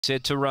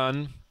Set to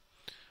run.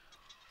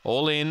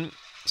 All in.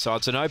 So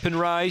it's an open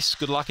race.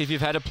 Good luck if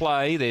you've had a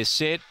play. They're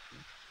set.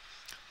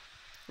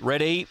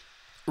 Ready.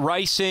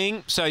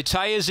 Racing. So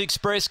Taya's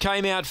Express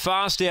came out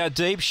fast out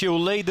deep. She'll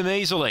lead them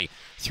easily.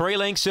 3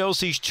 lengths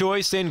Elsie's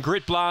Choice, then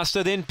Grit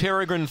Blaster, then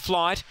Peregrine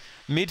Flight.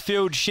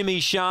 Midfield Shimmy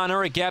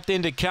Shana, a gap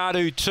then to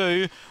Cardu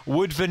 2.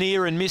 Wood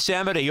Veneer and Miss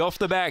Amity. Off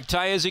the back,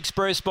 Taya's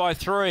Express by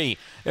 3.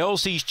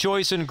 Elsie's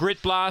Choice and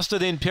Grit Blaster,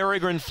 then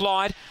Peregrine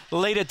Flight.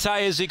 Leader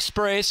Taya's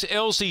Express.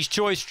 Elsie's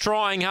Choice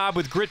trying hard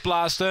with Grit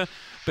Blaster,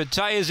 but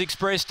Taya's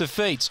Express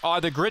defeats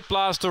either Grit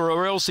Blaster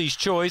or Elsie's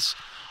Choice.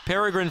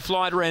 Peregrine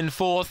Flight ran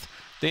 4th.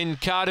 Then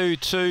Cardu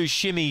 2,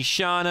 Shimmy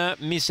Shana,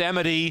 Miss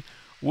Amity,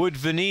 Wood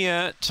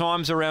Veneer,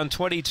 times around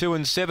 22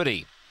 and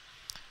 70.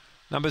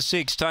 Number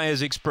 6,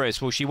 Taya's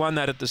Express. Well, she won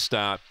that at the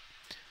start.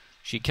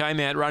 She came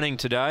out running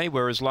today,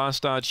 whereas last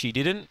start she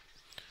didn't,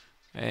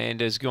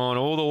 and has gone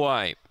all the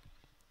way.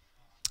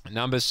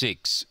 Number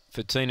 6,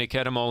 for Tina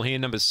Catamol here.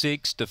 Number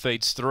 6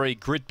 defeats 3,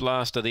 Grit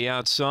Blaster the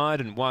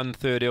outside, and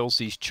 1/3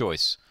 Elsie's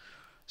Choice.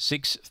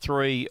 6,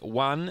 3,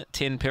 1.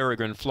 10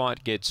 Peregrine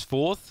Flight gets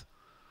 4th.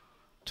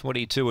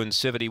 22 and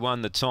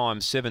 71 the time.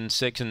 7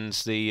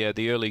 seconds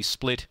the early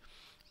split.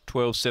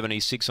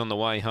 12.76 on the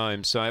way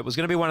home. So it was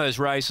going to be one of those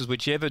races,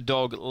 whichever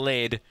dog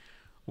led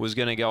was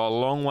going to go a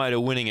long way to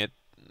winning it,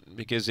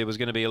 because there was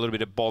going to be a little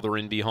bit of bother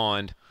in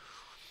behind.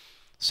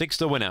 6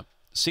 the winner.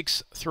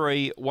 6,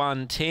 3,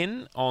 1,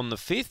 10 on the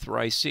 5th.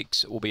 Race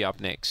 6 will be up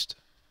next.